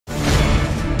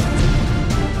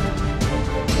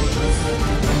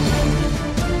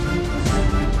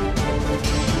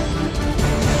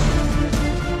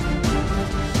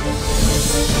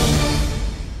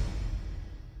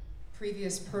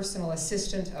previous personal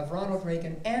assistant of Ronald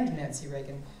Reagan and Nancy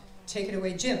Reagan. Take it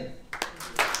away, Jim.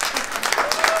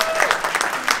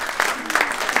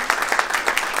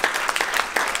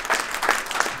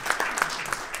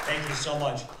 Thank you so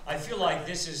much. I feel like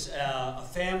this is a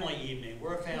family evening.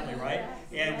 We're a family, right?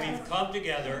 And we've come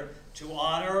together to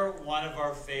honor one of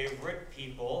our favorite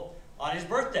people on his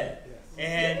birthday.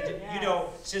 And, you know,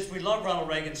 since we love Ronald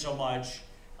Reagan so much,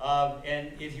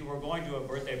 and if you were going to a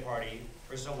birthday party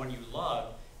for someone you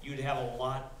love, you'd have a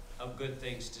lot of good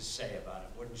things to say about it,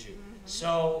 wouldn't you?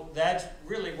 So that's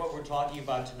really what we're talking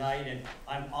about tonight, and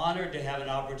I'm honored to have an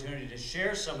opportunity to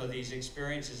share some of these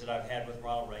experiences that I've had with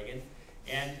Ronald Reagan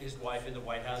and his wife in the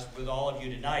White House with all of you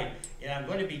tonight. And I'm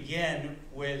going to begin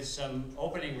with some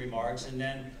opening remarks, and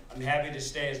then I'm happy to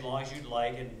stay as long as you'd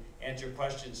like and answer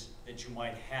questions that you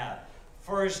might have.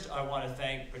 First, I want to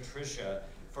thank Patricia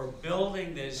for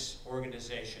building this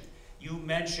organization. You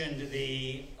mentioned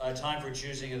the Time for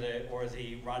Choosing the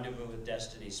Rendezvous with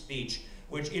Destiny speech,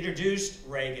 which introduced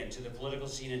Reagan to the political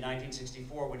scene in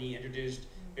 1964 when he introduced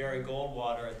Barry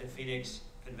Goldwater at the Phoenix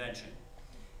Convention.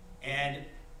 And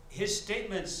his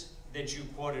statements that you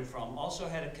quoted from also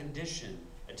had a condition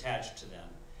attached to them.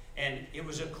 And it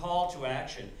was a call to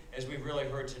action, as we've really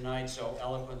heard tonight so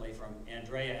eloquently from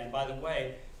Andrea. And by the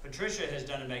way, Patricia has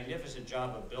done a magnificent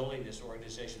job of building this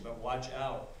organization, but watch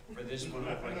out for this one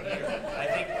over here. I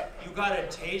think you got a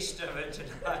taste of it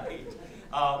tonight.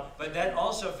 But that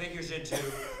also figures into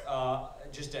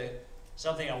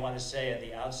something I want to say at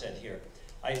the outset here.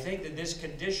 I think that this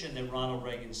condition that Ronald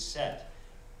Reagan set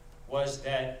was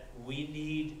that we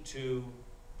need to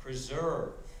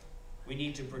preserve, we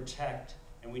need to protect,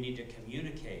 and we need to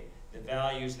communicate the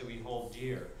values that we hold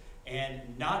dear. And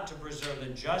not to preserve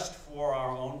them just for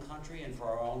our own country and for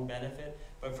our own benefit,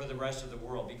 but for the rest of the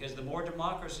world. Because the more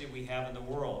democracy we have in the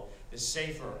world, the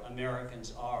safer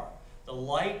Americans are. The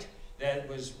light that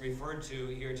was referred to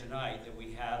here tonight that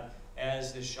we have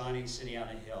as the shining city on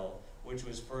a hill, which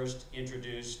was first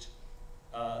introduced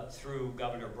through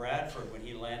Governor Bradford when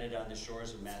he landed on the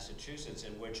shores of Massachusetts,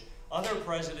 and which other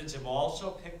presidents have also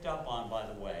picked up on, by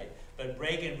the way, but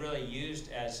Reagan really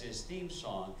used as his theme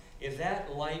song. If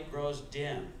that light grows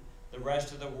dim, the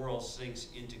rest of the world sinks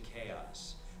into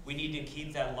chaos. We need to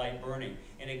keep that light burning.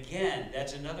 And again,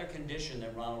 that's another condition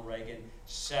that Ronald Reagan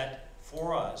set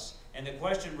for us. And the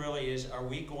question really is, are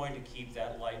we going to keep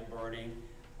that light burning?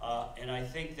 And I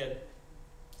think that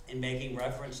in making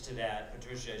reference to that,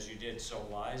 Patricia, as you did so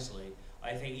wisely,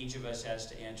 I think each of us has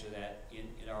to answer that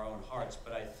in our own hearts.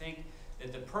 But I think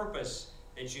that the purpose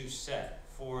that you've set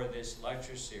for this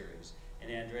lecture series,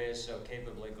 and Andrea is so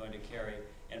capably going to carry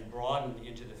and broaden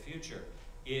into the future,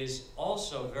 is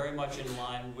also very much in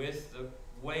line with the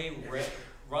way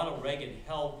Ronald Reagan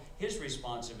held his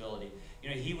responsibility.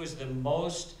 You know, he was the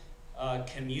most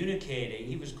communicating.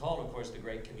 He was called, of course, the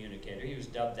great communicator. He was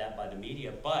dubbed that by the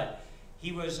media, but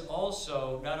he was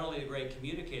also not only the great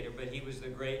communicator, but he was the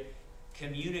great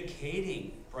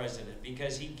communicating president,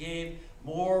 because he gave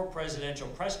more presidential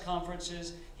press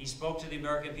conferences. He spoke to the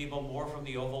American people more from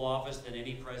the Oval Office than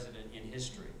any president in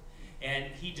history. And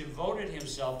he devoted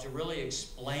himself to really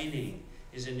explaining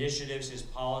his initiatives, his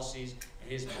policies,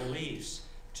 and his beliefs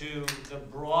to the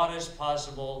broadest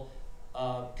possible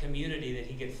community that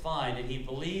he could find. And he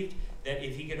believed that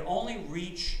if he could only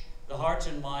reach the hearts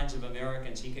and minds of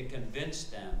Americans, he could convince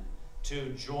them to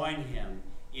join him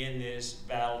in this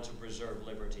battle to preserve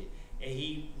liberty. And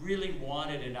he really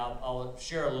wanted, and I'll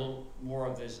share a little more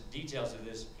of this, details of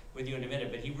this with you in a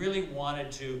minute, but he really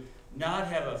wanted to not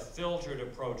have a filtered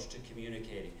approach to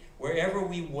communicating. Wherever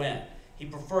we went, he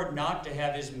preferred not to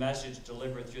have his message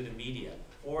delivered through the media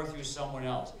or through someone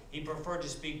else. He preferred to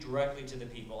speak directly to the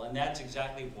people, and that's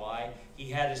exactly why he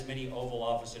had as many Oval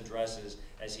Office addresses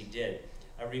as he did.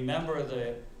 I remember at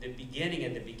the beginning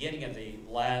of the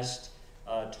last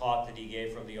talk that he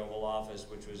gave from the Oval Office,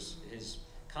 which was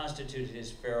constituted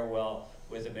his farewell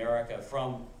with America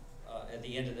from at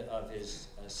the end of his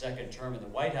second term in the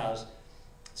White House.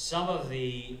 Some of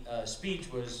the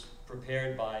speech was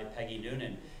prepared by Peggy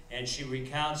Noonan, and she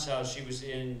recounts how she was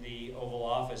in the Oval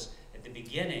Office at the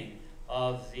beginning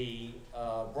of the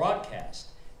broadcast,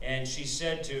 and she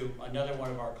said to another one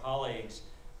of our colleagues,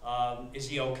 is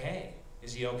he okay?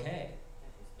 Is he okay?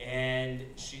 And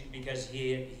because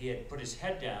he had put his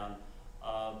head down,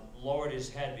 lowered his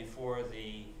head before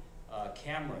the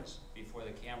cameras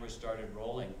started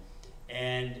rolling.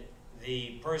 And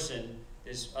the person,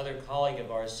 this other colleague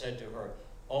of ours, said to her,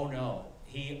 "Oh no,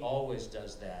 he always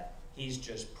does that. He's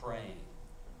just praying."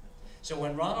 So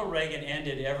when Ronald Reagan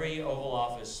ended every Oval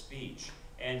Office speech,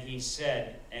 and he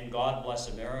said, "And God bless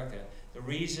America," The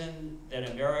reason that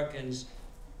Americans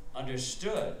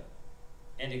understood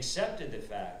and accepted the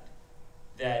fact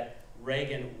that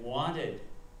Reagan wanted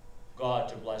God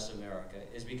to bless America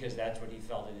is because that's what he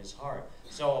felt in his heart.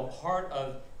 So a part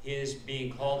of his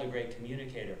being called a great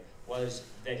communicator was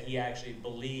that he actually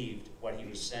believed what he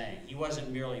was saying. He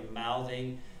wasn't merely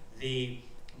mouthing the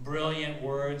brilliant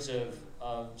words of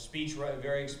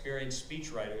very experienced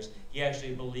speechwriters. He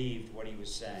actually believed what he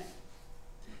was saying.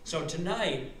 So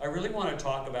tonight, I really want to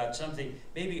talk about something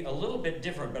maybe a little bit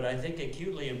different, but I think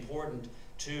acutely important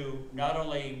to not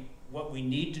only what we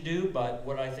need to do, but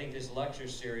what I think this lecture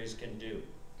series can do.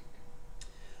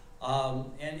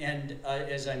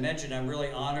 As I mentioned, I'm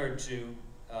really honored to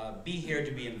be here,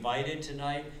 to be invited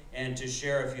tonight, and to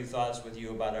share a few thoughts with you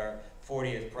about our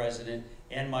 40th president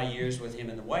and my years with him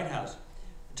in the White House.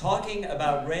 Talking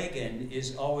about Reagan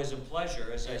is always a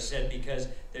pleasure, as I said, because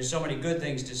there's so many good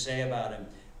things to say about him,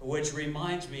 which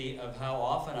reminds me of how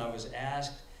often I was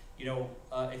asked, you know,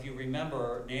 if you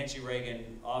remember, Nancy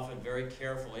Reagan often very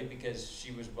carefully, because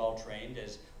she was well-trained,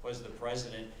 as was the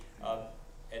president,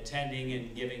 attending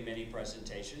and giving many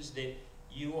presentations, that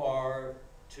you are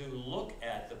to look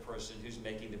at the person who's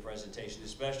making the presentation,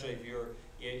 especially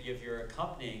if you're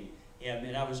accompanying him.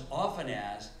 And I was often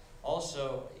asked,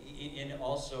 also in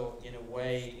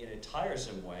a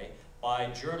tiresome way,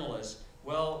 by journalists,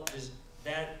 well, is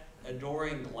that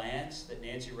adoring glance that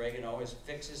Nancy Reagan always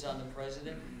fixes on the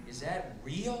president, is that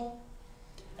real?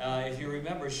 If you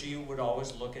remember, she would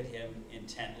always look at him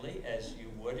intently, as you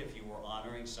would if you were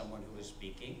honoring someone who was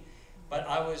speaking. But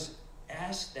I was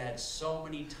asked that so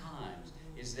many times.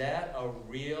 Is that a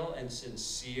real and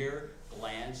sincere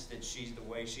glance that the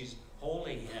way she's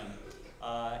holding him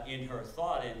in her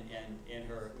thought and in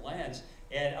her glance?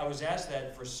 And I was asked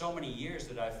that for so many years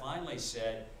that I finally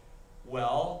said,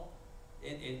 well,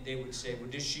 and they would say, well,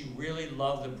 does she really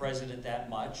love the president that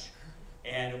much?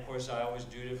 And of course, I always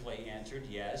dutifully answered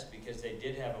yes, because they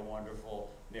did have a wonderful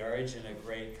marriage and a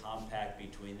great compact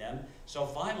between them. So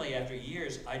finally, after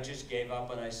years, I just gave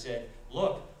up and I said,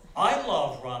 look, I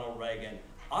love Ronald Reagan.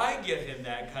 I give him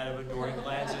that kind of adoring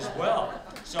glance as well.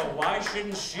 So why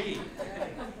shouldn't she?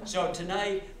 So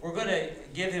tonight, we're going to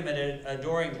give him an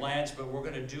adoring glance, but we're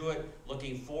going to do it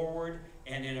looking forward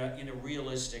and in a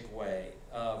realistic way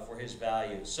for his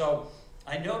values. So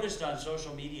I noticed on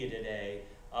social media today,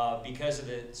 because of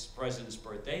this president's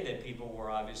birthday, that people were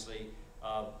obviously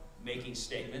making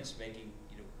statements, making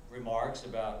remarks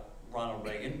about Ronald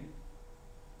Reagan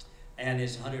and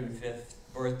his 105th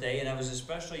birthday. And I was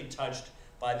especially touched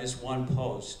by this one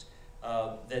post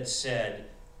that said,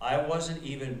 I wasn't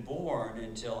even born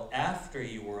until after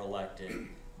you were elected,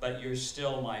 but you're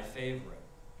still my favorite.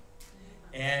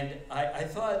 And I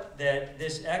thought that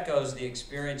this echoes the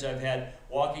experience I've had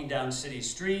walking down city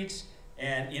streets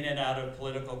and in and out of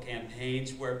political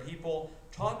campaigns where people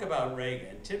talk about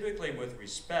Reagan, typically with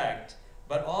respect,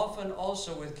 but often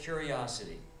also with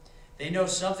curiosity. They know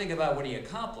something about what he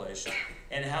accomplished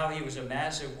and how he was a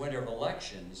massive winner of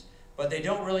elections, but they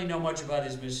don't really know much about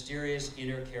his mysterious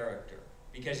inner character,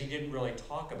 because he didn't really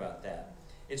talk about that.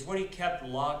 It's what he kept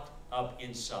locked up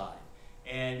inside.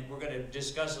 And we're going to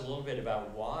discuss a little bit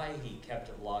about why he kept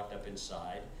it locked up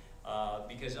inside,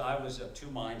 because I was of two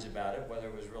minds about it, whether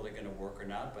it was really going to work or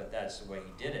not, but that's the way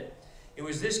he did it. It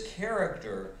was this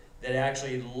character that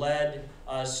actually led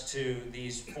us to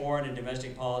these foreign and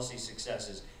domestic policy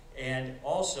successes. And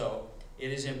also,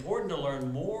 it is important to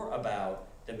learn more about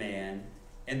the man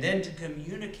and then to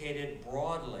communicate it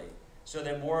broadly so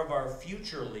that more of our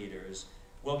future leaders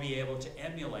will be able to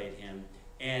emulate him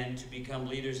and to become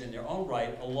leaders in their own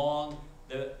right along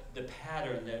the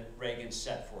pattern that Reagan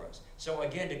set for us. So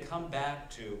again, to come back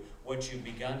to what you've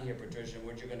begun here, Patricia, and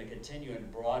what you're going to continue and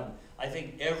broaden, I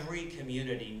think every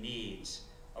community needs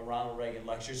a Ronald Reagan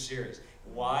lecture series.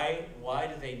 Why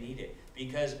do they need it?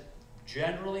 Because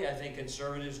generally, I think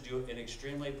conservatives do an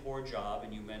extremely poor job,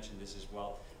 and you mentioned this as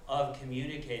well, of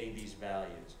communicating these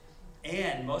values.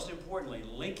 And most importantly,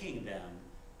 linking them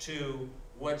to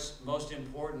what's most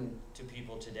important to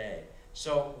people today.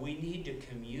 So we need to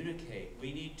communicate.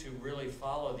 We need to really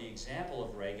follow the example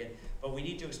of Reagan, but we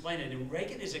need to explain it. And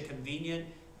Reagan is a convenient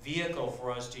vehicle for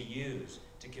us to use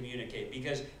to communicate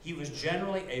because he was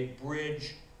generally a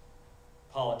bridge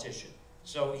politician.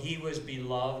 So he was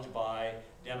beloved by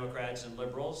Democrats and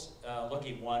liberals. Look,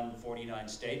 he won 49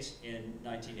 states in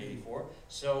 1984.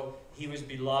 So he was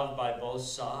beloved by both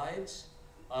sides.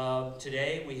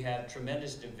 Today we have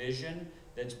tremendous division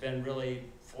that's been really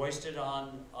foisted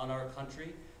on our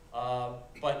country.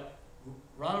 But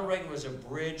Ronald Reagan was a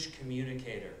bridge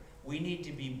communicator. we need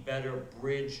to be better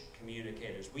bridge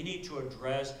communicators. We need to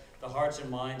address the hearts and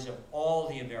minds of all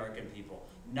the American people,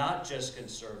 not just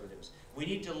conservatives. We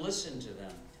need to listen to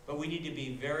them, but we need to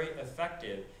be very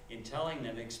effective in telling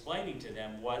them, explaining to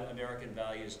them what American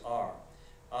values are.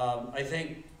 I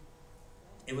think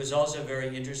it was also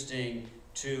very interesting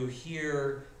to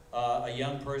hear a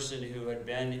young person who had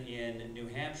been in New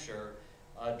Hampshire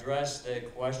address the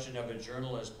question of a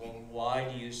journalist, well, why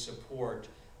do you support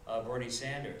Bernie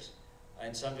Sanders?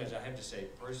 And sometimes I have to say,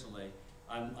 personally,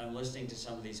 I'm listening to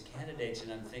some of these candidates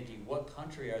and I'm thinking, what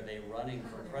country are they running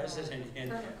for president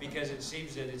in? Because it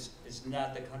seems that it's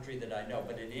not the country that I know.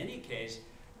 But in any case,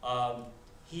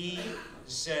 he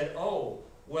said, oh,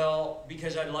 well,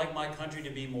 because I'd like my country to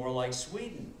be more like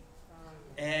Sweden.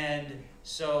 And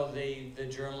so the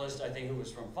journalist, I think who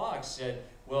was from Fox, said,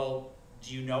 well,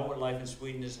 do you know what life in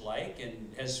Sweden is like?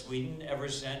 And has Sweden ever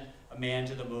sent a man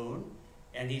to the moon?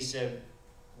 And he said,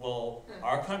 well,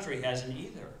 our country hasn't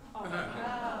either.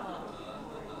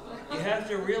 You have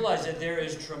to realize that there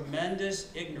is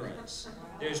tremendous ignorance.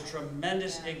 There's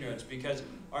tremendous ignorance because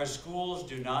our schools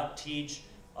do not teach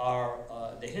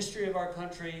the history of our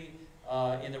country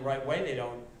in the right way. They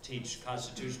don't teach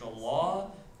constitutional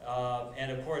law.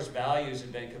 And of course, values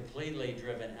have been completely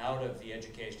driven out of the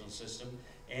educational system.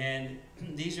 And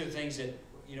these are things that,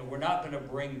 you know, we're not going to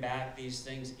bring back these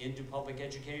things into public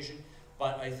education,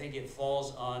 but I think it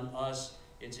falls on us,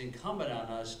 it's incumbent on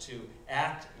us to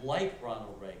act like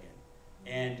Ronald Reagan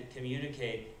and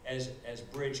communicate as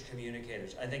bridge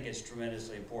communicators. I think it's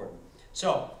tremendously important.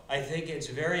 So I think it's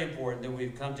very important that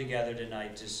we've come together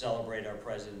tonight to celebrate our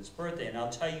president's birthday, and I'll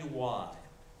tell you why.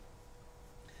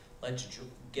 Let's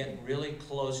get really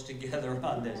close together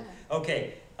on this.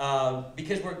 Okay,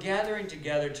 because we're gathering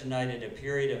together tonight at a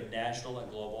period of national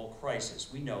and global crisis.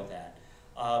 We know that.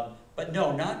 But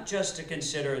no, not just to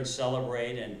consider and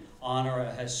celebrate and honor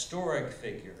a historic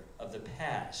figure of the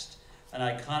past, an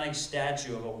iconic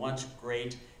statue of a once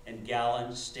great and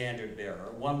gallant standard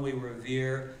bearer, one we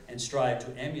revere and strive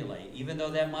to emulate, even though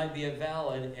that might be a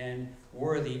valid and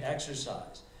worthy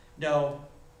exercise. No,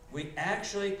 we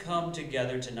actually come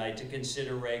together tonight to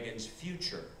consider Reagan's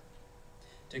future,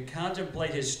 to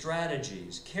contemplate his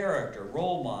strategies, character,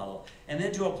 role model, and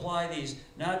then to apply these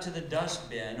not to the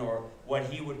dustbin or what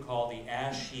he would call the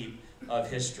ash heap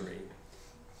of history,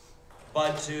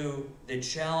 but to the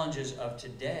challenges of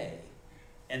today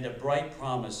and the bright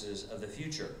promises of the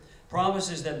future.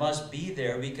 Promises that must be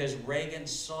there because Reagan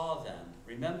saw them.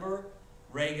 Remember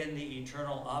Reagan, the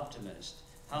eternal optimist.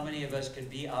 How many of us could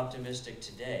be optimistic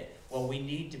today? Well, we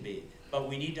need to be, but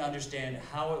we need to understand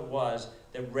how it was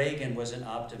that Reagan was an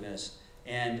optimist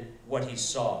and what he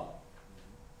saw.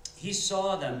 He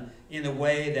saw them in the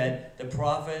way that the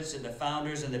prophets and the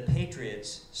founders and the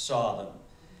patriots saw them.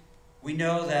 We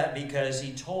know that because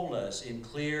he told us in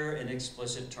clear and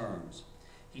explicit terms.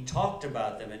 He talked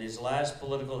about them in his last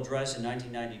political address in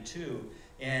 1992,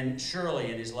 and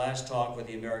surely in his last talk with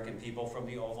the American people from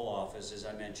the Oval Office, as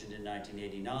I mentioned, in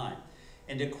 1989.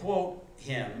 And to quote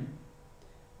him,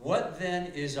 "What then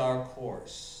is our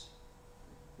course?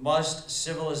 Must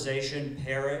civilization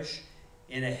perish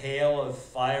in a hail of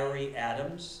fiery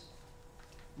atoms?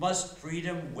 Must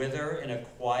freedom wither in a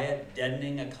quiet,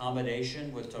 deadening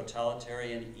accommodation with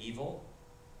totalitarian evil?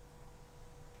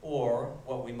 Or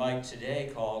what we might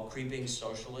today call creeping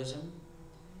socialism?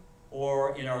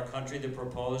 Or in our country, the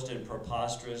proposed and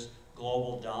preposterous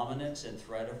global dominance and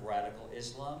threat of radical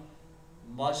Islam?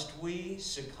 Must we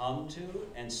succumb to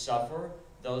and suffer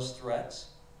those threats?"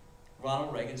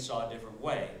 Ronald Reagan saw a different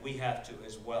way. We have to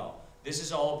as well. This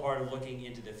is all a part of looking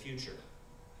into the future.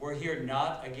 We're here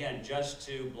not, again, just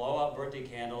to blow out birthday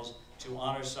candles to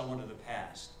honor someone of the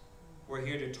past. We're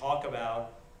here to talk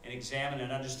about and examine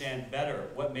and understand better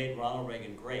what made Ronald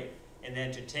Reagan great, and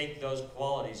then to take those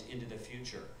qualities into the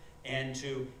future and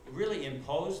to really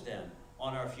impose them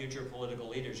on our future political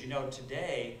leaders. You know,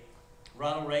 today,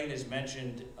 Ronald Reagan is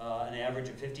mentioned an average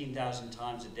of 15,000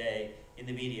 times a day in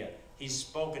the media. He's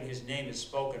spoken, his name is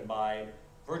spoken by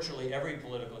virtually every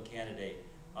political candidate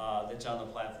that's on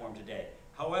the platform today.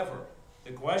 However,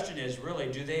 the question is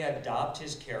really, do they adopt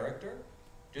his character?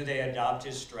 Do they adopt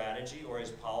his strategy or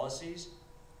his policies?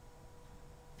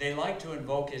 They like to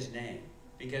invoke his name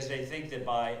because they think that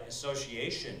by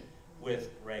association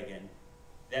with Reagan,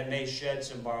 that may shed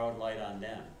some borrowed light on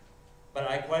them. But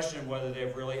I question whether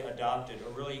they've really adopted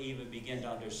or really even begin to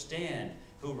understand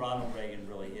who Ronald Reagan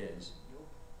really is.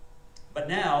 But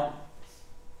now,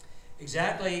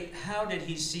 exactly how did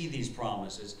he see these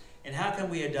promises? And how can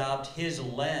we adopt his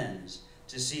lens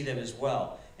to see them as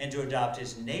well? And to adopt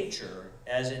his nature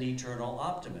as an eternal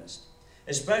optimist?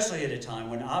 especially at a time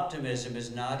when optimism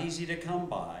is not easy to come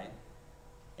by,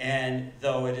 and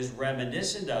though it is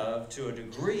reminiscent of, to a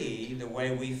degree, the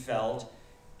way we felt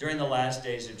during the last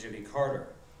days of Jimmy Carter.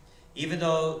 Even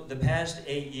though the past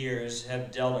 8 years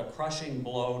have dealt a crushing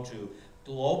blow to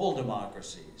global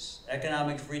democracies,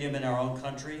 economic freedom in our own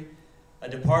country, a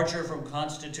departure from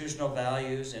constitutional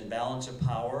values and balance of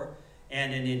power,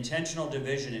 and an intentional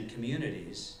division in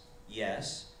communities,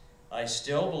 yes, I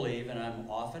still believe, and I'm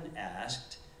often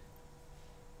asked,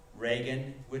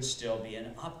 Reagan would still be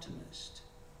an optimist.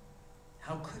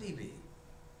 How could he be?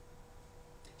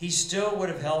 He still would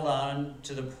have held on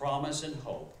to the promise and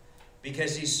hope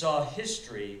because he saw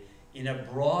history in a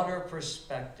broader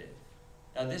perspective.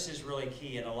 Now this is really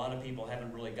key, and a lot of people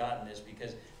haven't really gotten this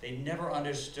because they never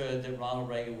understood that Ronald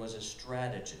Reagan was a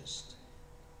strategist.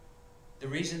 The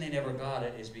reason they never got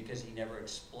it is because he never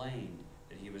explained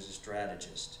that he was a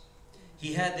strategist.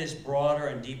 He had this broader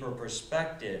and deeper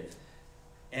perspective,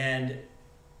 and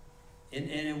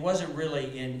it wasn't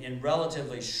really in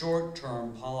relatively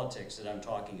short-term politics that I'm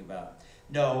talking about.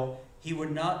 No, he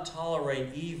would not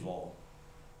tolerate evil,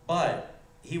 but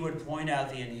he would point out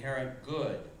the inherent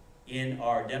good in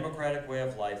our democratic way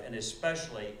of life, and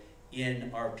especially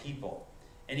in our people.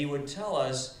 And he would tell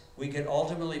us we could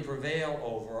ultimately prevail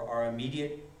over our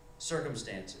immediate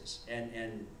circumstances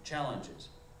and challenges.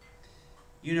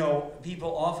 You know,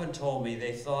 people often told me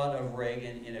they thought of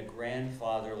Reagan in a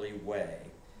grandfatherly way.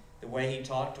 The way he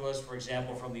talked to us, for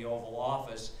example, from the Oval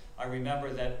Office, I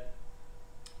remember that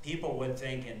people would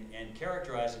think and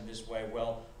characterize him this way,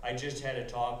 well, I just had a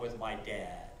talk with my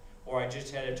dad, or I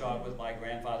just had a talk with my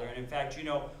grandfather. And in fact, you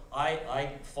know,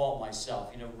 I fault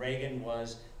myself. You know, Reagan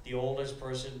was the oldest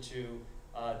person to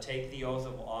take the oath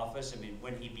of office. I mean,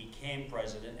 when he became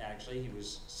president, actually, he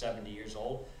was 70 years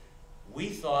old. We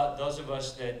thought, those of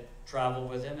us that traveled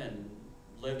with him and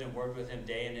lived and worked with him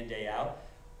day in and day out,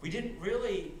 we didn't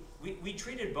really, we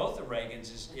treated both the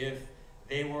Reagans as if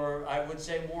they were, I would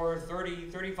say, more 30,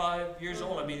 35 years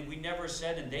old. I mean, we never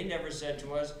said, and they never said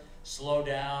to us, slow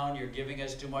down, you're giving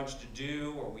us too much to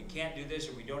do, or we can't do this,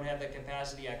 or we don't have the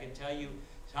capacity. I can tell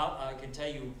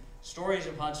you stories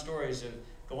upon stories of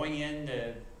going in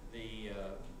the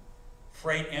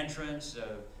freight entrance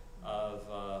of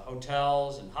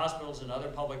hotels and hospitals and other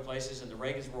public places, and the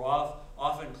Reagans were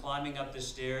often climbing up the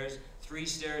stairs, 3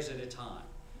 stairs at a time,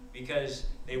 because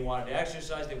they wanted to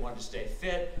exercise, they wanted to stay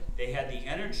fit, they had the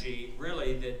energy,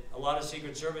 really, that a lot of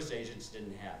Secret Service agents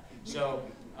didn't have. So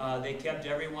they kept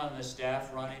everyone on the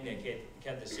staff running, they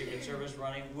kept the Secret Service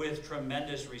running with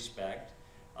tremendous respect.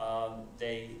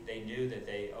 They knew that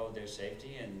they owed their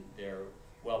safety and their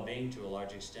well-being to a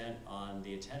large extent on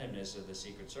the attentiveness of the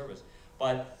Secret Service.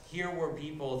 But here were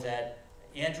people that,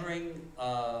 entering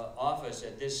office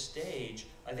at this stage,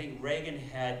 I think Reagan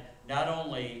had not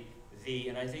only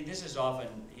and I think this is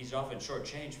he's often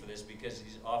shortchanged for this because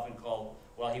he's often called,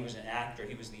 well, he was an actor,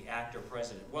 he was the actor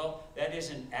president. Well, that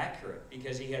isn't accurate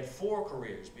because he had 4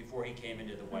 careers before he came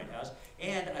into the White House.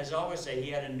 And as I always say,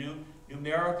 he had a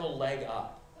numerical leg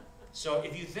up. So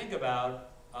if you think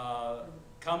about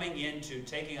coming into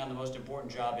taking on the most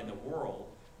important job in the world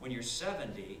when you're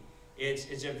 70,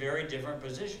 it's a very different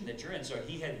position that you're in. So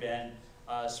he had been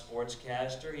a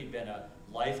sportscaster, he'd been a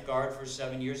lifeguard for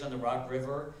 7 years on the Rock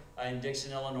River in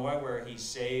Dixon, Illinois, where he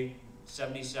saved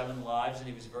 77 lives, and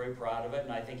he was very proud of it,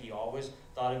 and I think he always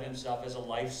thought of himself as a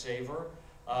lifesaver.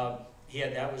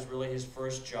 That was really his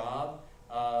first job.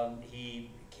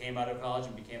 He came out of college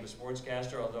and became a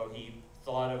sportscaster, although he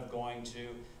thought of going to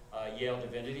Yale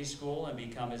Divinity School and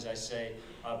become, as I say,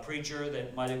 a preacher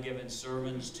that might have given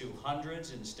sermons to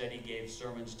hundreds. Instead, he gave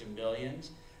sermons to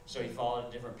millions, so he followed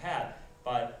a different path.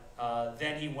 But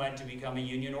then he went to become a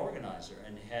union organizer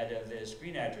and head of the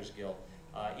Screen Actors Guild,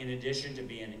 in addition to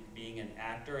being an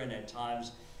actor and at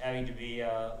times having to be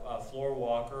a floor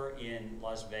walker in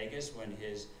Las Vegas when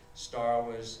his star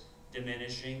was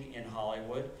diminishing in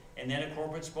Hollywood, and then a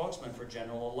corporate spokesman for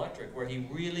General Electric, where he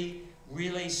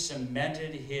really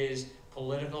cemented his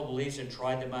political beliefs and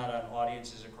tried them out on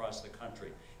audiences across the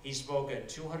country. He spoke at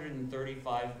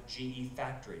 235 GE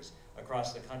factories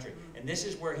across the country. And this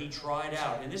is where he tried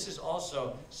out, and this is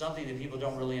also something that people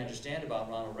don't really understand about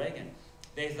Ronald Reagan.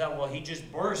 They thought, well, he just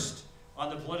burst on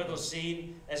the political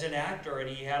scene as an actor, and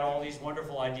he had all these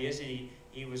wonderful ideas, and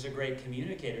he was a great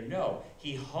communicator. No,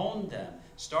 he honed them,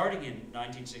 starting in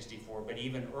 1964, but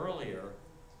even earlier,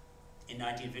 in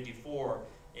 1954,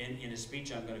 in a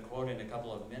speech I'm going to quote in a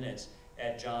couple of minutes,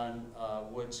 at John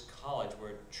Woods College,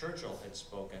 where Churchill had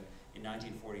spoken in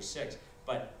 1946.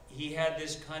 But he had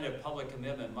this kind of public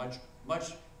commitment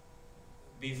much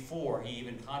before he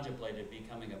even contemplated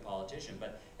becoming a politician.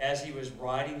 But as he was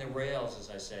riding the rails, as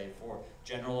I say, for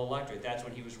General Electric, that's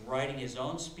when he was writing his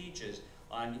own speeches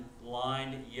on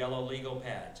lined yellow legal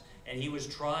pads. And he was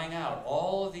trying out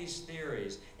all of these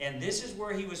theories. And this is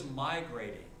where he was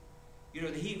migrating. You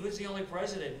know, he was the only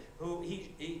president who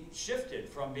he shifted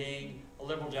from being a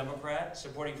liberal Democrat,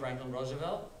 supporting Franklin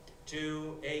Roosevelt,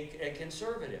 to a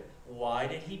conservative. Why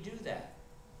did he do that?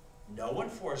 No one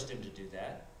forced him to do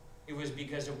that. It was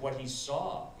because of what he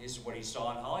saw. Is what he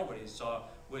saw in Hollywood, what he saw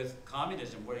with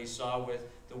communism, what he saw with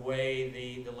the way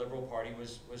the Liberal Party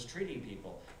was treating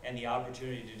people, and the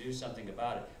opportunity to do something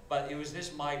about it. But it was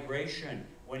this migration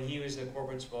when he was the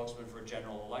corporate spokesman for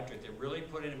General Electric that really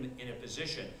put him in a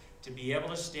position to be able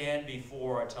to stand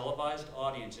before a televised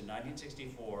audience in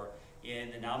 1964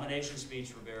 in the nomination speech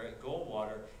for Barry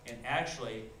Goldwater, and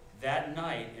actually that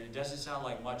night, and it doesn't sound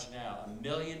like much now, $1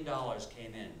 million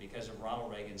came in because of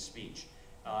Ronald Reagan's speech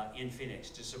in Phoenix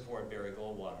to support Barry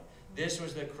Goldwater. This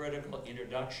was the critical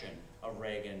introduction of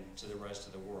Reagan to the rest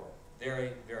of the world.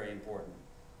 Very, very important.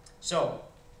 So,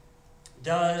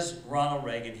 does Ronald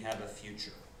Reagan have a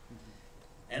future?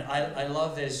 And I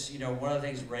love this. You know, one of the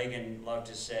things Reagan loved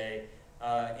to say,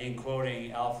 in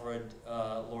quoting Alfred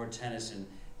Lord Tennyson,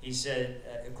 he said,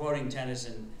 quoting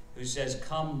Tennyson, who says,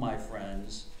 "Come, my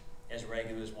friends," as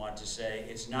Reagan was wont to say,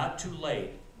 "it's not too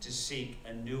late to seek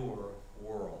a newer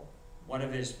world." One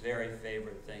of his very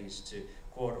favorite things to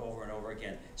quote over and over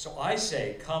again. So I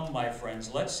say, come, my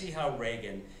friends, let's see how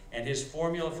Reagan and his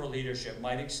formula for leadership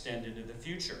might extend into the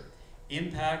future,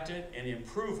 impact it and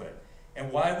improve it,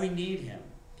 and why we need him,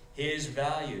 his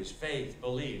values, faith,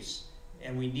 beliefs,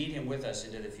 and we need him with us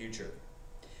into the future.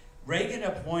 Reagan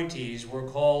appointees were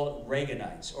called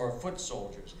Reaganites, or foot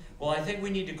soldiers. Well, I think we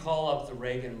need to call up the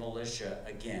Reagan militia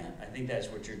again. I think that's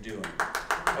what you're doing.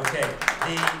 Okay,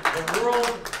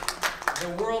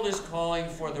 the world is calling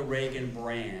for the Reagan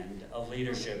brand of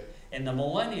leadership, and the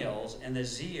millennials and the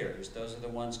Zers, those are the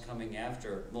ones coming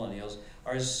after millennials,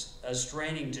 are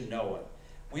straining to know it.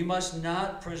 We must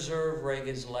not preserve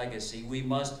Reagan's legacy, we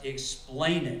must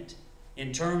explain it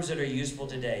in terms that are useful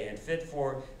today and fit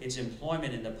for its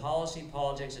employment in the policy,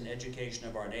 politics, and education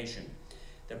of our nation.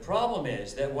 The problem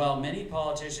is that while many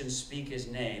politicians speak his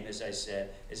name, as I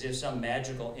said, as if some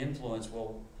magical influence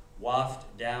will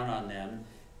waft down on them,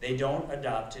 they don't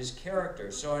adopt his character.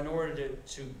 So in order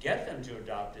to get them to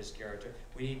adopt his character,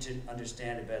 we need to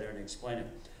understand it better and explain it.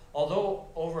 Although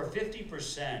over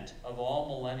 50% of all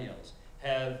millennials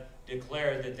have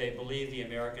declared that they believe the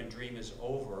American dream is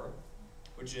over,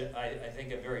 which I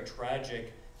think a very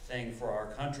tragic thing for our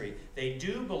country, they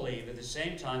do believe at the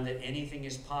same time that anything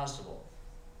is possible.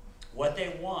 What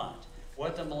they want,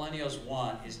 what the millennials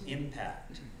want, is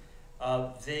impact.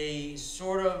 They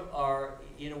sort of are,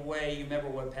 in a way, you remember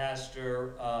what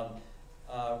Pastor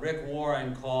Rick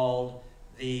Warren called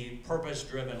the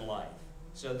purpose-driven life.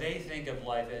 So they think of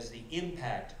life as the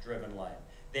impact-driven life.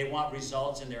 They want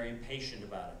results and they're impatient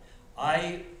about it.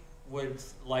 I would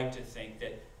like to think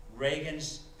that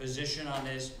Reagan's position on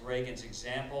this, Reagan's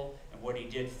example, and what he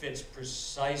did fits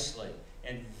precisely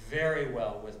and very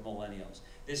well with millennials.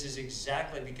 This is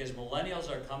exactly because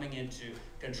millennials are coming into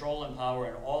control and power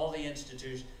in all the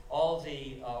institutions, all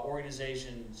the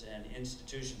organizations and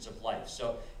institutions of life.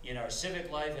 So in our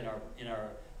civic life, in our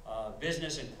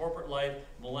business and corporate life,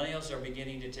 millennials are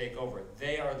beginning to take over.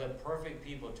 They are the perfect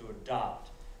people to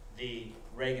adopt the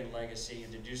Reagan legacy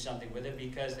and to do something with it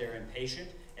because they're impatient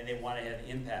and they want to have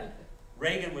impact.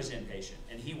 Reagan was impatient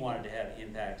and he wanted to have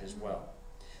impact as well.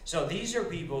 So these are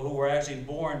people who were actually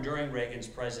born during Reagan's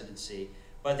presidency,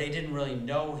 but they didn't really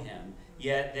know him,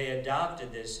 yet they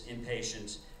adopted this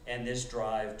impatience and this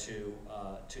drive to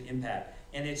impact.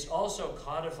 And it's also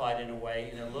codified in a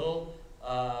way in a little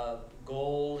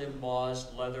gold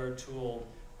embossed leather tooled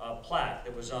plaque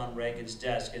that was on Reagan's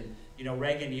desk. And you know,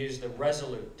 Reagan used the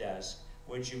Resolute desk,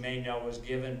 which you may know was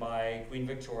given by Queen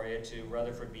Victoria to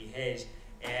Rutherford B. Hayes,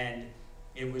 and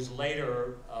it was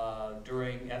later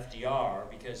during FDR,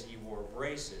 because he wore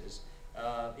braces,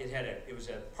 it was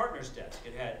a partner's desk.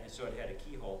 It had a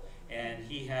keyhole, and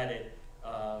he had it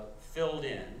filled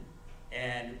in,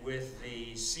 and with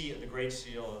the Great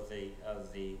Seal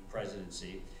of the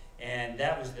presidency, and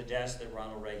that was the desk that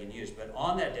Ronald Reagan used. But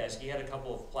on that desk, he had a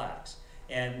couple of plaques,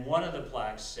 and one of the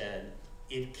plaques said,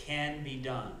 "It can be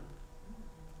done."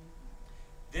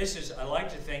 I like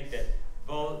to think that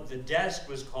both the desk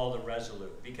was called a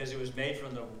Resolute because it was made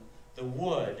from the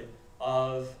wood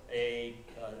of a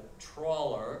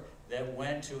trawler that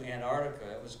went to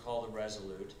Antarctica. It was called a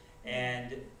Resolute,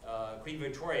 and Queen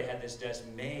Victoria had this desk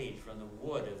made from the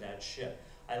wood of that ship.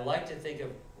 I like to think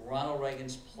of Ronald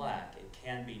Reagan's plaque, "It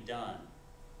can be done,"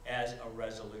 as a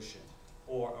resolution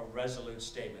or a resolute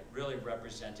statement, really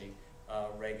representing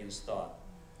Reagan's thought.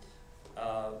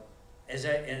 As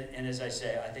I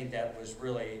say, I think that was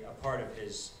really a part of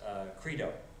his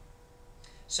credo.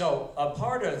 So a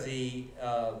part of the,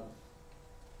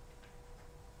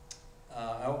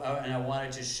 and I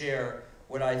wanted to share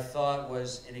what I thought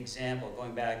was an example,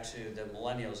 going back to the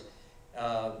millennials.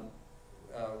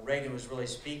 Reagan was really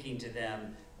speaking to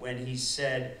them when he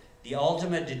said, "The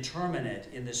ultimate determinant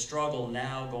in the struggle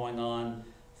now going on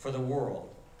for the world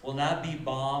will not be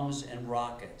bombs and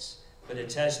rockets, but a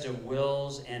test of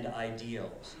wills and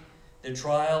ideals, the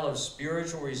trial of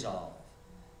spiritual resolve,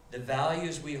 the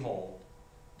values we hold,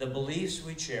 the beliefs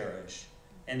we cherish,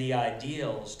 and the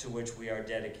ideals to which we are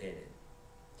dedicated."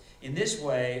 In this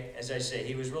way, as I say,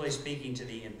 he was really speaking to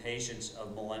the impatience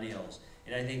of millennials,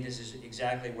 and I think this is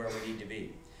exactly where we need to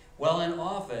be. While in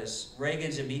office,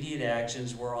 Reagan's immediate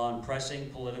actions were on pressing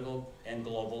political and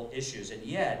global issues, and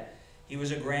yet he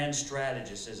was a grand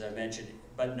strategist, as I mentioned,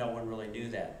 but no one really knew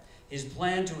that. His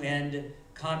plan to end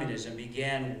communism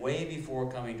began way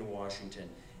before coming to Washington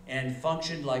and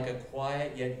functioned like a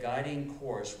quiet yet guiding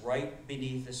course right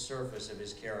beneath the surface of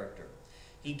his character.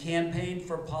 He campaigned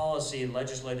for policy and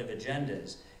legislative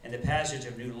agendas and the passage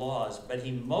of new laws, but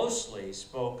he mostly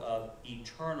spoke of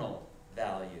eternal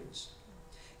values.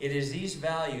 It is these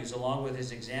values, along with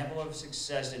his example of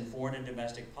success in foreign and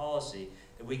domestic policy,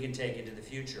 that we can take into the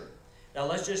future. Now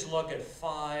let's just look at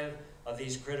 5 of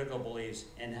these critical beliefs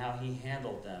and how he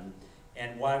handled them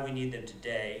and why we need them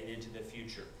today and into the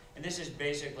future. And this is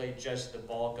basically just the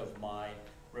bulk of my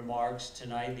remarks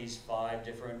tonight, these 5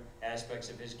 different aspects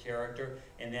of his character.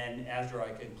 And then after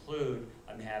I conclude,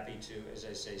 I'm happy to, as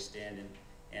I say, stand and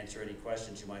answer any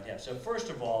questions you might have. So first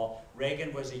of all,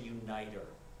 Reagan was a uniter.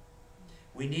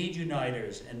 We need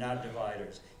uniters and not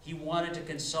dividers. He wanted to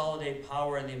consolidate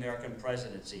power in the American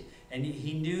presidency, and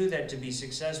he knew that to be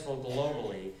successful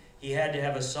globally, he had to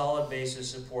have a solid base of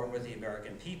support with the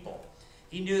American people.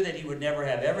 He knew that he would never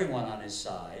have everyone on his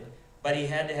side, but he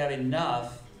had to have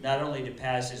enough not only to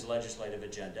pass his legislative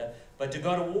agenda, but to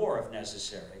go to war if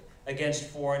necessary against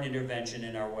foreign intervention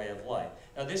in our way of life.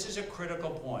 Now this is a critical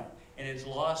point, and it's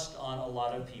lost on a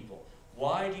lot of people.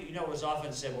 Why do you know, it was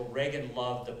often said, well, Reagan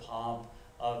loved the pomp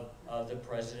of the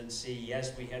presidency.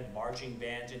 Yes, we had marching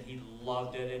bands, and he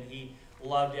loved it, and he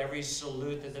loved every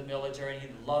salute that the military, and he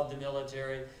loved the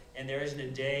military. And there isn't a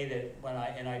day that when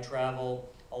I travel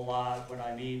a lot, when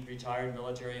I meet retired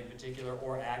military in particular,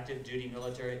 or active duty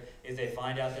military, if they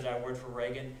find out that I worked for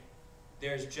Reagan,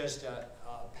 there's just a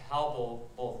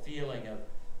palpable feeling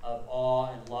of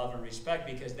awe and love and respect,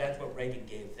 because that's what Reagan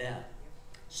gave them.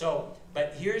 So,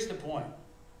 but here's the point.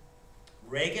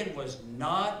 Reagan was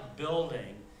not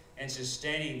building and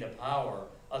sustaining the power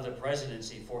of the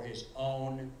presidency for his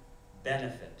own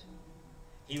benefit.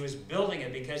 He was building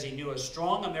it because he knew a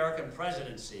strong American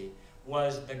presidency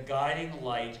was the guiding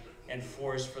light and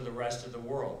force for the rest of the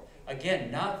world.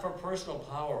 Again, not for personal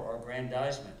power or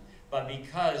aggrandizement, but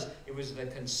because it was the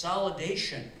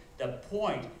consolidation, the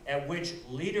point at which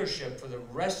leadership for the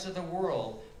rest of the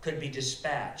world could be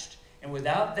dispatched. And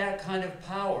without that kind of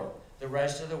power, the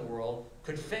rest of the world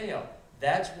could fail.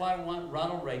 That's why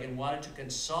Ronald Reagan wanted to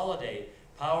consolidate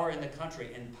power in the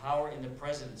country and power in the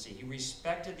presidency. He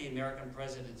respected the American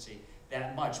presidency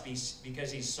that much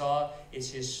because he saw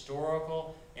its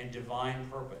historical and divine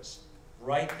purpose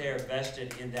right there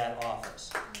vested in that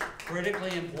office.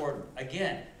 Critically important.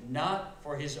 Again, not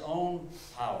for his own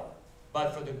power,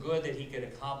 but for the good that he could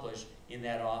accomplish in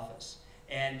that office.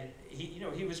 And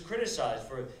he was criticized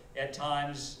for, at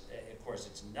times, of course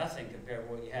it's nothing compared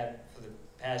to what he had for the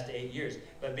past 8 years,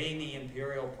 but being the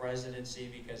imperial presidency,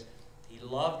 because he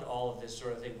loved all of this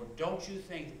sort of thing. But don't you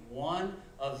think one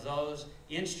of those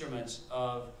instruments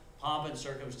of pomp and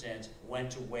circumstance went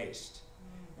to waste?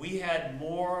 We had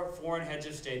more foreign heads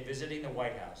of state visiting the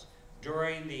White House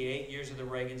during the 8 years of the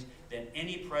Reagans than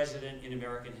any president in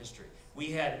American history.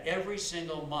 We had every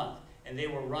single month, and they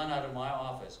were run out of my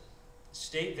office,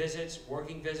 state visits,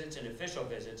 working visits, and official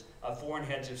visits of foreign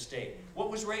heads of state. What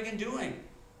was Reagan doing?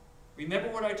 Remember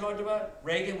what I talked about?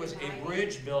 Reagan was a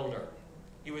bridge builder.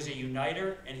 He was a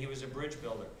uniter, and he was a bridge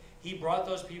builder. He brought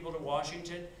those people to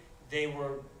Washington. They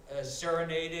were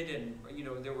serenaded, and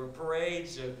there were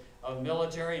parades of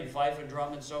military and fife and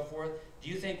drum and so forth. Do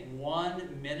you think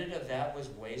 1 minute of that was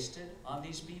wasted on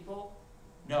these people?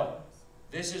 No.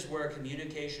 This is where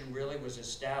communication really was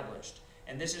established.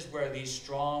 And this is where these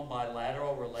strong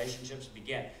bilateral relationships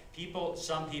began.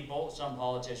 Some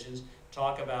politicians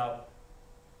talk about,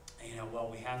 well,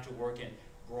 we have to work in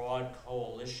broad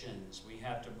coalitions. We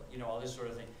have to, you know, all this sort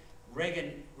of thing.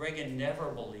 Reagan never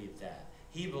believed that.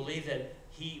 He believed that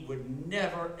he would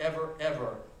never, ever,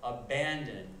 ever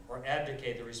abandon or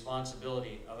abdicate the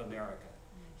responsibility of America.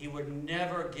 He would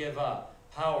never give up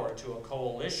power to a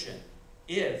coalition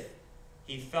if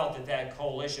he felt that that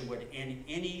coalition would in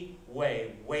any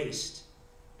way waste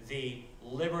the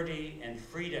liberty and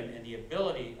freedom and the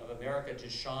ability of America to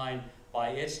shine by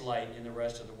its light in the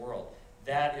rest of the world.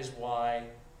 That is why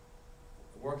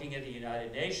working at the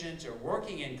United Nations or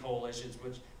working in coalitions,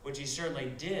 which he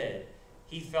certainly did,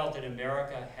 he felt that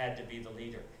America had to be the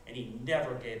leader, and he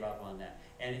never gave up on that.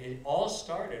 And it all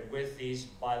started with these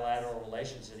bilateral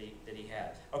relations that he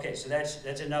had. Okay, so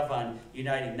that's enough on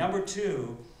uniting. Number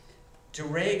two, to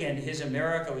Reagan, his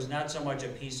America was not so much a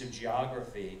piece of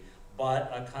geography,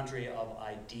 but a country of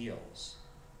ideals.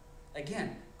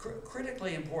 Again,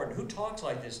 critically important. Who talks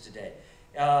like this today?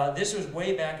 This was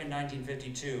way back in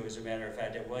 1952, as a matter of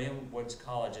fact, at William Woods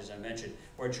College, as I mentioned,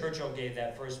 where Churchill gave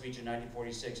that first speech in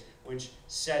 1946, which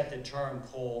set the term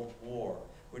Cold War,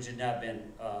 which had not been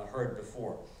heard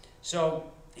before. So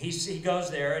he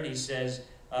goes there and he says,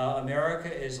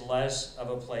 America is less of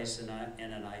a place than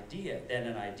an idea.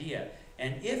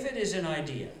 And if it is an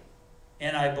idea,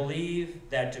 and I believe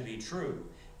that to be true,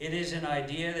 it is an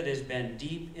idea that has been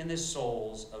deep in the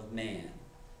souls of man.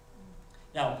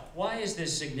 Now, why is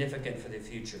this significant for the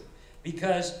future?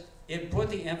 Because it put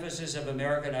the emphasis of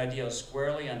American ideals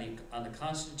squarely on the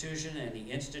Constitution and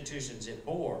the institutions it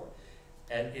bore,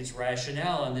 its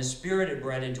rationale and the spirit it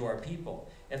bred into our people.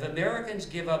 If Americans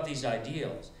give up these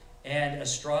ideals and a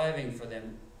striving for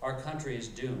them, our country is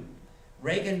doomed.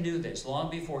 Reagan knew this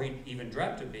long before he even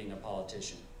dreamt of being a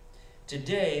politician.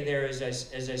 Today, there is,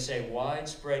 as I say,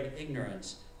 widespread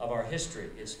ignorance of our history,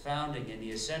 its founding, and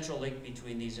the essential link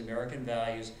between these American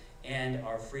values and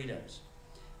our freedoms.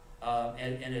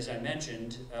 And as I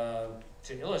mentioned,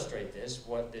 to illustrate this,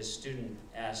 what this student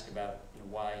asked about, you know,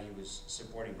 why he was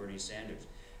supporting Bernie Sanders.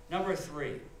 Number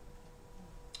three.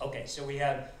 Okay, so we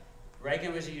have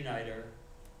Reagan was a uniter.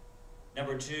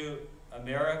 Number two,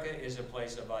 America is a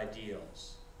place of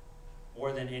ideals,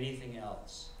 more than anything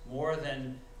else, more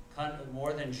than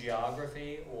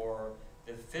geography or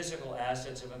the physical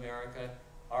assets of America.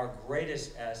 Our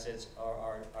greatest assets are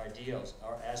our ideals,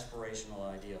 our aspirational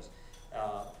ideals,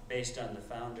 based on the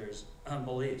founders'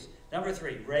 beliefs. Number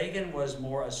three, Reagan was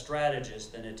more a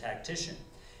strategist than a tactician.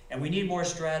 And we need more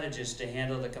strategists to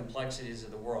handle the complexities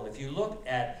of the world. If you look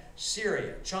at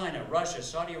Syria, China, Russia,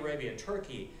 Saudi Arabia,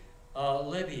 Turkey,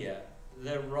 Libya,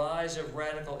 the rise of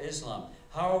radical Islam,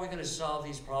 how are we going to solve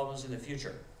these problems in the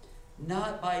future?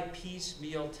 Not by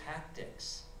piecemeal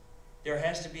tactics. There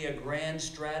has to be a grand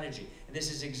strategy. And this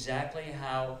is exactly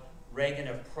how Reagan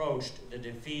approached the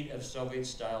defeat of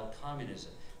Soviet-style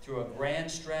communism, through a grand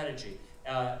strategy.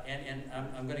 And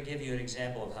I'm going to give you an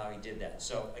example of how he did that.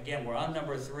 So again, we're on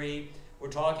number three. We're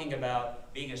talking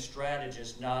about being a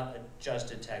strategist, not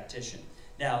just a tactician.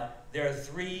 Now, there are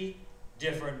three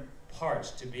different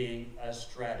parts to being a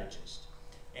strategist.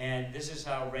 And this is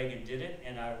how Reagan did it,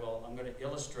 and I'm going to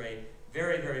illustrate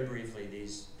very, very briefly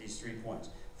these 3 points.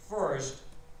 First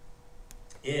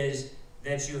is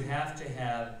that you have to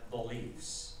have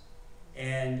beliefs.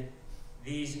 And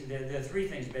the three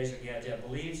things basically: you have to have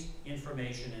beliefs,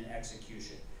 information, and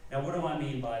execution. Now, what do I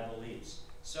mean by beliefs?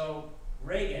 So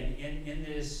Reagan, in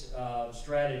this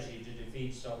strategy to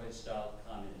defeat Soviet-style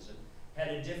communism, had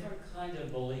a different kind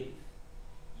of belief.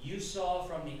 You saw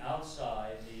from the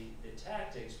outside, the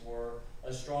tactics were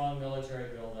a strong military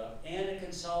buildup and a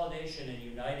consolidation and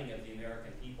uniting of the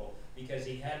American people, because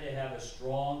he had to have a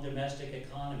strong domestic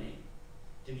economy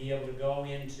to be able to go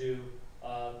into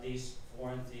these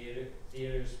foreign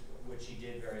theaters, which he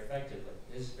did very effectively.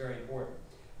 This is very important.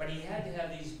 But he had to have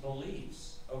these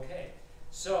beliefs. Okay,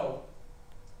 so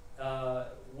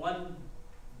one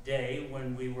day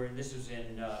when we were, this was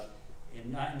in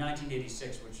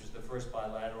 1986, which was the first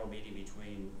bilateral meeting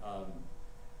between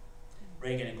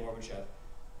Reagan and Gorbachev,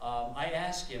 I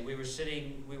asked him, we were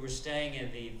staying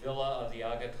in the villa of the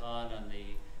Aga Khan on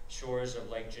the shores of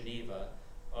Lake Geneva,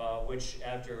 which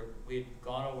after we'd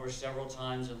gone over several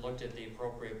times and looked at the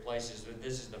appropriate places,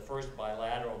 this is the first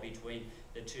bilateral between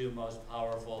the two most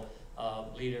powerful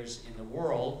leaders in the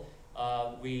world,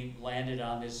 we landed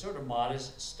on this sort of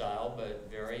modest style but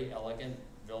very elegant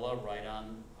villa right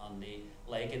on the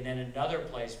lake, and then another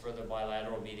place for the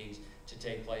bilateral meetings to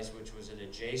take place, which was an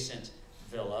adjacent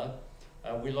villa.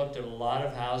 We looked at a lot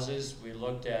of houses. We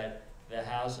looked at the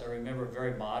house, I remember a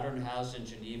very modern house in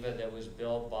Geneva that was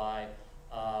built by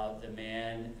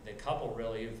the couple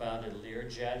really who founded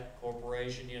Learjet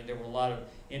Corporation. You know, there were a lot of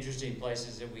interesting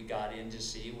places that we got in to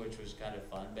see, which was kind of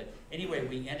fun. But anyway,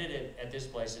 we ended it at this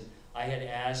place, and I had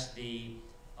asked the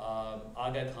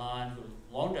Aga Khan, who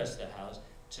loaned us the house,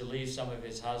 to leave some of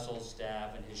his household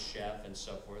staff and his chef and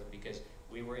so forth, because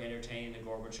we were entertaining the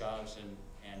Gorbachevs,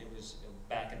 and it was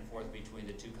back and forth between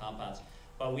the two compounds.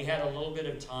 But we had a little bit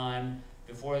of time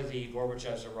before the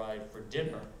Gorbachevs arrived for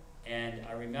dinner, and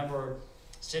I remember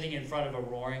sitting in front of a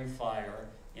roaring fire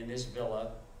in this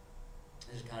villa.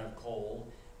 It was kind of cold,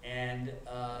 and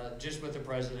just with the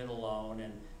president alone,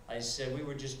 and I said, we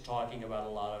were just talking about a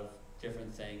lot of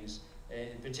different things,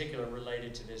 in particular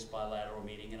related to this bilateral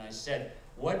meeting, and I said,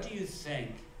 what do you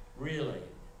think really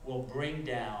will bring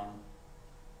down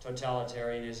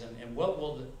totalitarianism, and what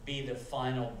will be the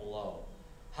final blow?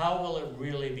 How will it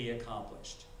really be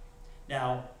accomplished?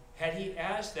 Now, had he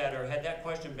asked that, or had that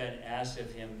question been asked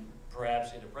of him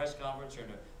perhaps in a press conference or in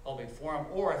a public forum,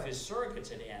 or if his surrogates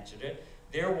had answered it,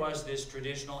 there was this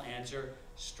traditional answer,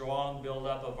 strong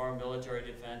buildup of our military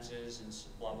defenses and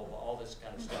blah, blah, blah, all this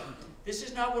kind of stuff. This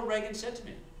is not what Reagan said to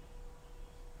me.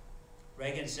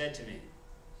 Reagan said to me,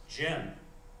 Jim,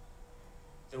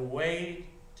 the way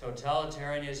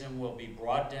totalitarianism will be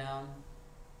brought down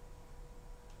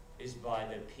is by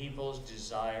the people's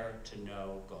desire to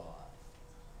know God.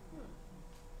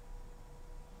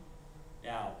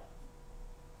 Now,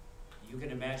 you can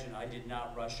imagine I did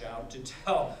not rush out to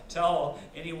tell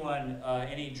anyone,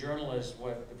 any journalist,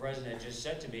 what the president had just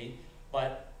said to me,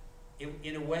 but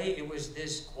in a way it was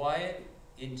this quiet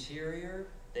interior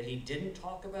that he didn't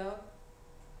talk about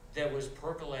that was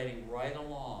percolating right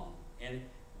along and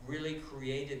really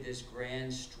created this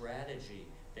grand strategy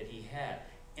that he had.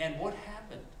 And what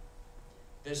happened?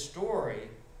 The story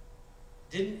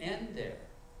didn't end there.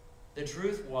 The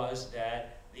truth was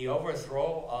that the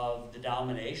overthrow of the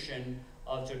domination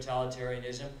of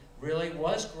totalitarianism really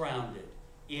was grounded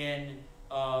in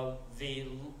the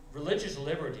religious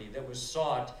liberty that was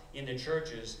sought in the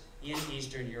churches in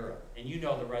Eastern Europe. And you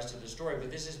know the rest of the story, but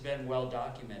this has been well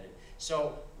documented.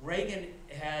 So Reagan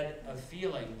had a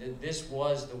feeling that this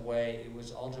was the way it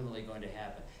was ultimately going to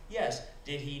happen. Yes,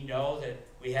 did he know that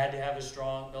we had to have a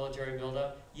strong military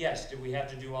buildup? Yes. Did we have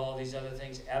to do all of these other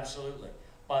things? Absolutely.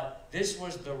 But this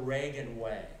was the Reagan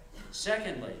way.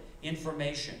 Secondly,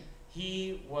 information.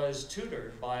 He was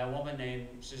tutored by a woman named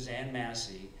Suzanne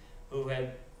Massey, who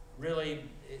had really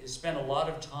spent a lot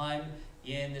of time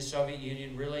in the Soviet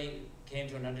Union, really came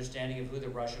to an understanding of who the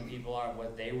Russian people are and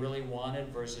what they really wanted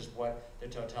versus what the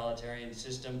totalitarian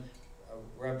system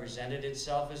represented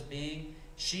itself as being.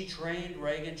 She trained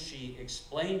Reagan, she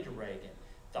explained to Reagan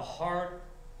the heart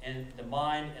and the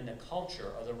mind and the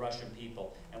culture of the Russian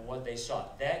people and what they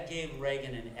sought. That gave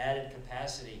Reagan an added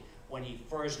capacity when he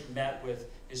first met with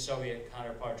his Soviet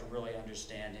counterpart to really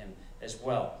understand him as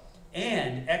well.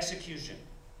 And execution.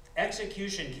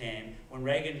 Execution came when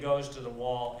Reagan goes to the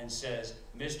wall and says,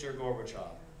 Mr. Gorbachev,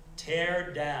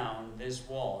 tear down this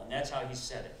wall. And that's how he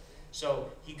said it. So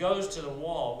he goes to the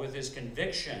wall with his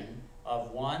conviction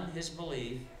of, one, his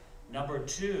belief, number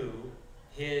two,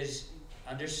 his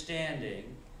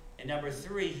understanding, and number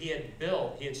three, he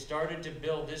had started to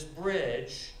build this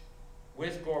bridge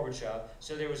with Gorbachev,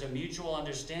 so there was a mutual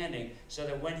understanding, so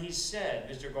that when he said,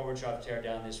 Mr. Gorbachev, tear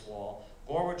down this wall,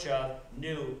 Gorbachev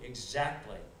knew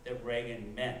exactly that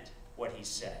Reagan meant what he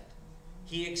said.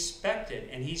 He expected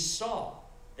and he saw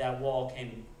that wall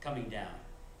coming down,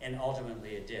 and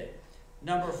ultimately it did.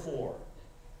 Number four,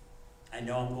 I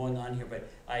know I'm going on here, but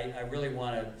I really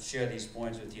want to share these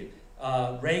points with you.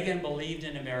 Reagan believed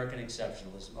in American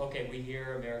exceptionalism. Okay, we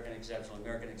hear American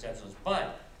exceptionalism,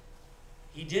 but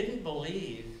he didn't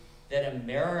believe that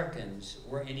Americans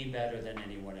were any better than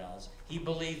anyone else. He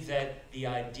believed that the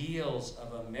ideals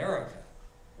of America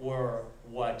were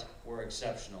what were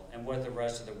exceptional and what the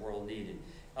rest of the world needed.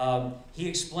 He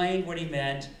explained what he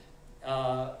meant,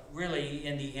 really,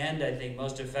 in the end, I think,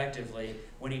 most effectively,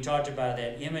 when he talked about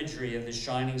that imagery of the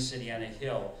shining city on a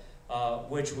hill,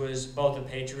 which was both a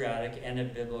patriotic and a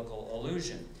biblical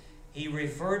allusion. He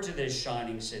referred to this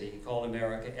shining city called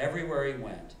America everywhere he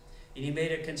went. And he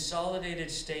made a consolidated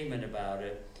statement about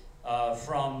it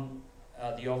from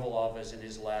the Oval Office in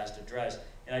his last address.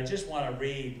 And I just want to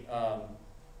read,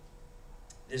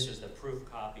 this is the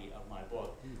proof copy of my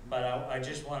book, but I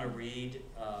just want to read,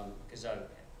 because I've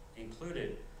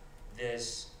included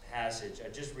this passage. I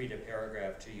just read a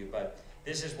paragraph to you, but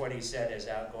this is what he said as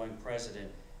outgoing president.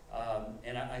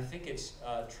 And I think it's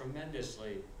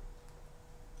tremendously,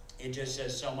 it just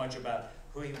says so much about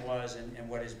who he was and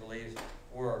what his beliefs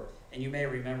were. And you may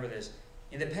remember this.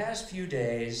 In the past few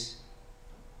days,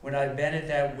 when I've been at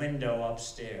that window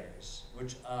upstairs,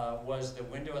 which was the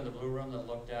window in the Blue Room that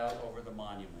looked out over the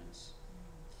monuments,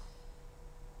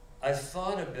 I've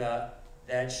thought about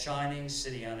that shining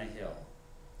city on a hill.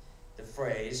 The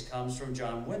phrase comes from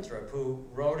John Winthrop, who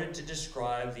wrote it to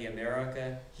describe the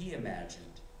America he imagined.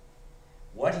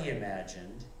 What he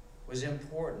imagined was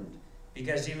important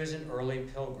because he was an early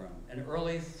pilgrim, an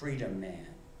early freedom man.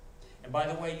 And by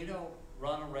the way, you know,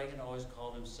 Ronald Reagan always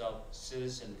called himself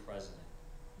citizen president,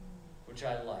 which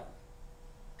I like,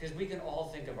 because we can all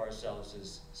think of ourselves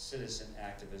as citizen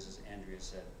activists, as Andrea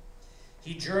said.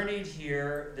 He journeyed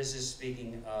here, this is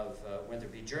speaking of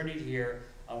Winthrop, he journeyed here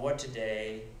on what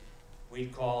today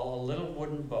we'd call a little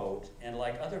wooden boat, and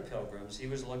like other pilgrims, he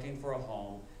was looking for a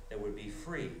home that would be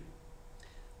free.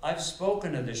 I've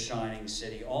spoken of the shining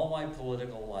city all my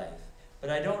political life, but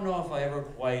I don't know if I ever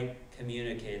quite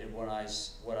communicated what I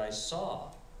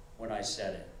saw when I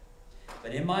said it.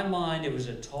 But in my mind, it was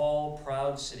a tall,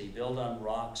 proud city built on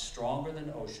rocks stronger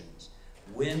than oceans,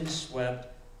 wind-swept,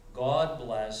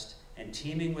 God-blessed, and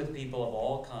teeming with people of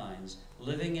all kinds,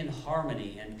 living in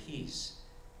harmony and peace.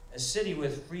 A city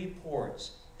with free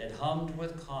ports that hummed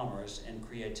with commerce and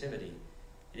creativity.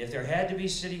 And if there had to be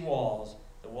city walls,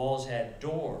 the walls had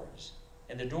doors,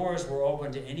 and the doors were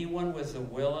open to anyone with the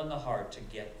will and the heart to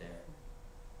get there.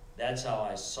 That's how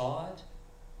I saw it,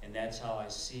 and that's how I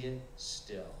see it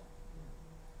still.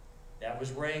 That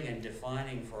was Reagan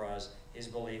defining for us his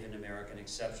belief in American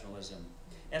exceptionalism.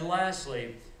 And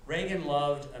lastly, Reagan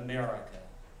loved America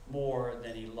more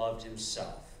than he loved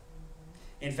himself.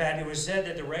 In fact, it was said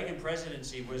that the Reagan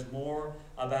presidency was more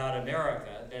about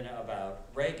America than about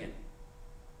Reagan.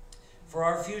 For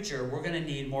our future, we're going to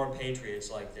need more patriots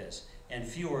like this and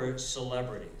fewer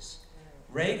celebrities.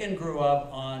 Reagan grew up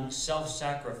on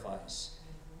self-sacrifice.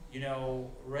 You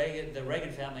know, the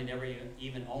Reagan family never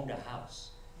even owned a house.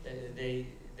 They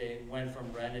went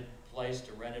from rented place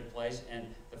to rented place, and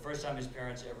the first time his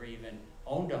parents ever even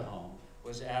owned a home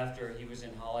was after he was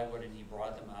in Hollywood and he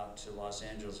brought them out to Los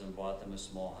Angeles and bought them a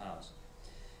small house.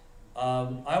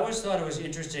 I always thought it was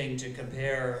interesting to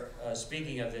compare,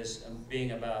 speaking of this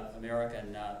being about America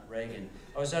and not Reagan,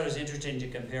 I always thought it was interesting to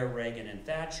compare Reagan and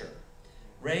Thatcher.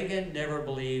 Reagan never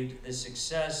believed the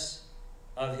success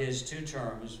of his 2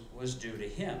 terms was due to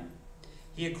him.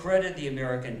 He accredited the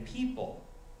American people,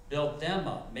 built them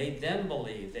up, made them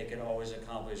believe they could always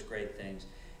accomplish great things.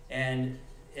 And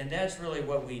that's really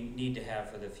what we need to have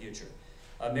for the future.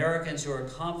 Americans who are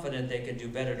confident they can do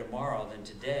better tomorrow than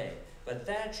today. But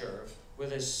Thatcher,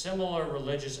 with a similar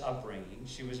religious upbringing,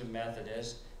 she was a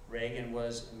Methodist, Reagan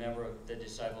was a member of the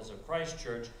Disciples of Christ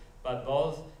Church, but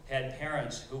both had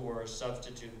parents who were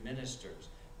substitute ministers.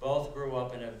 Both grew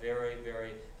up in a very,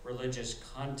 very religious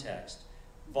context.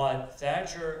 But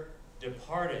Thatcher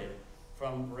departed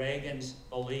from Reagan's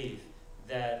belief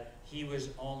that he was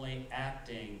only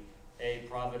acting a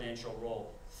providential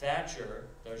role. Thatcher,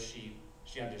 though she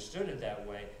understood it that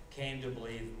way, came to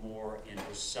believe more in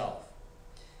herself.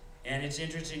 And it's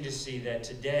interesting to see that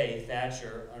today,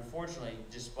 Thatcher, unfortunately,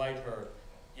 despite her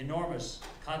enormous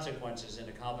consequences and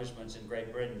accomplishments in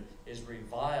Great Britain, is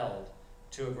reviled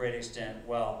to a great extent,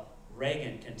 while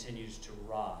Reagan continues to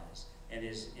rise and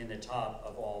is in the top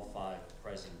of all 5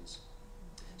 presidents.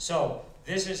 So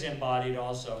this is embodied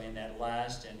also in that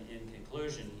last, and in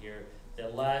conclusion here,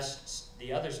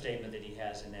 the other statement that he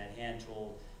has in that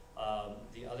hand-tooled,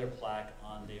 the other plaque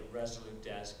on the Resolute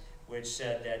desk, which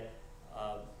said that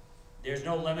there's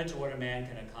no limit to what a man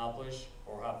can accomplish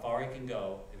or how far he can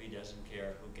go if he doesn't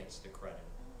care who gets the credit.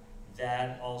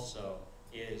 That also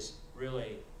is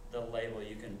really the label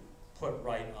you can put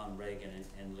right on Reagan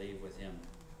and leave with him.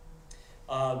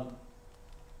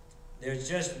 There's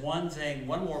just one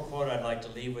more quote I'd like to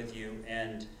leave with you,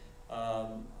 and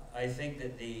I think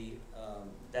that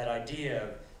that idea of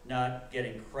not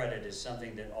getting credit is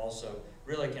something that also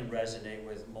really can resonate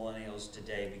with millennials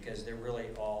today, because they're really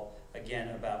all,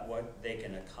 again, about what they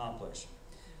can accomplish.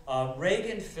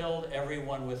 Reagan filled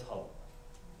everyone with hope,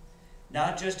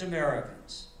 not just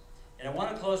Americans. And I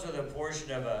want to close with a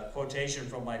portion of a quotation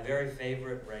from my very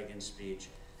favorite Reagan speech.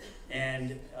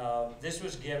 And this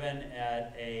was given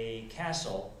at a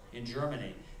castle in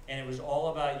Germany, and it was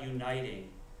all about uniting,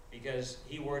 because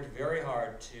he worked very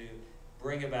hard to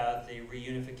bring about the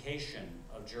reunification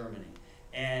of Germany.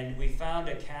 And we found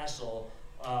a castle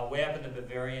way up in the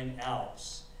Bavarian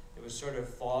Alps. It was sort of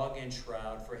fog and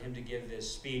shroud for him to give this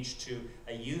speech to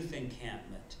a youth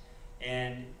encampment.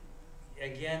 And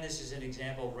again, this is an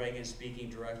example of Reagan speaking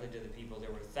directly to the people.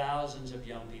 There were thousands of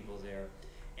young people there.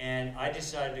 And I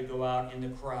decided to go out in the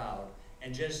crowd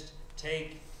and just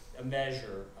take a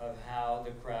measure of how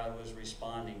the crowd was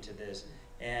responding to this.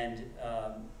 And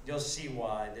you'll see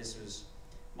why this was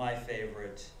my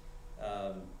favorite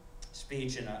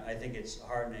speech, and I think it's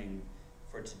heartening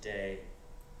for today.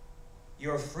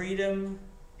 Your freedom,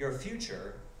 your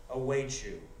future awaits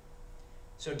you.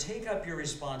 So take up your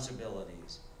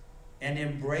responsibilities and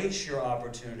embrace your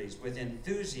opportunities with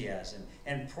enthusiasm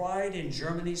and pride in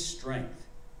Germany's strength.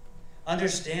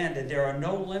 Understand that there are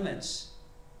no limits,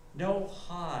 no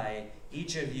high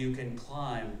each of you can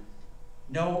climb,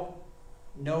 no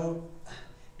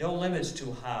limits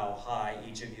to how high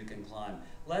each of you can climb.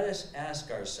 Let us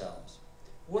ask ourselves,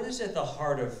 what is at the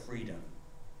heart of freedom?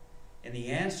 And the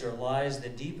answer lies the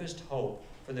deepest hope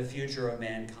for the future of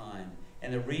mankind,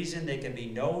 and the reason there can be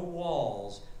no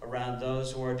walls around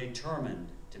those who are determined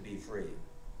to be free.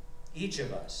 Each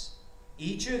of us,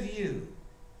 each of you,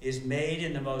 is made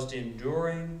in the most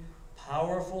enduring,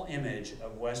 powerful image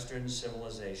of Western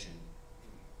civilization.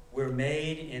 We're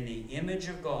made in the image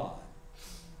of God,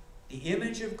 the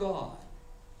image of God,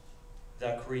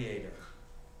 the Creator.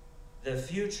 The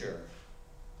future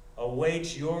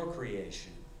awaits your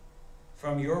creation.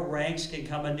 From your ranks can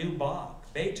come a new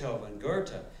Bach, Beethoven,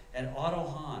 Goethe, and Otto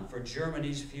Hahn for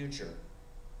Germany's future.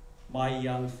 My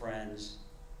young friends,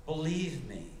 believe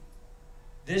me,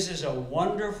 this is a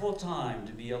wonderful time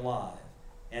to be alive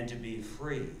and to be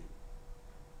free.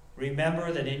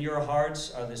 Remember that in your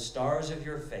hearts are the stars of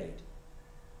your fate.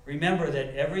 Remember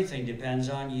that everything depends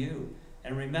on you,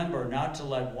 and remember not to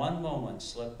let one moment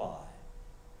slip by.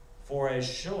 For as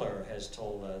Schiller has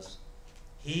told us,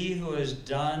 he who has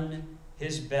done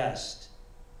his best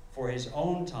for his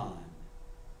own time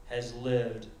has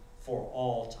lived for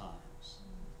all times.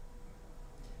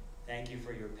 Thank you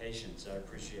for your patience. I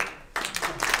appreciate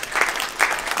it.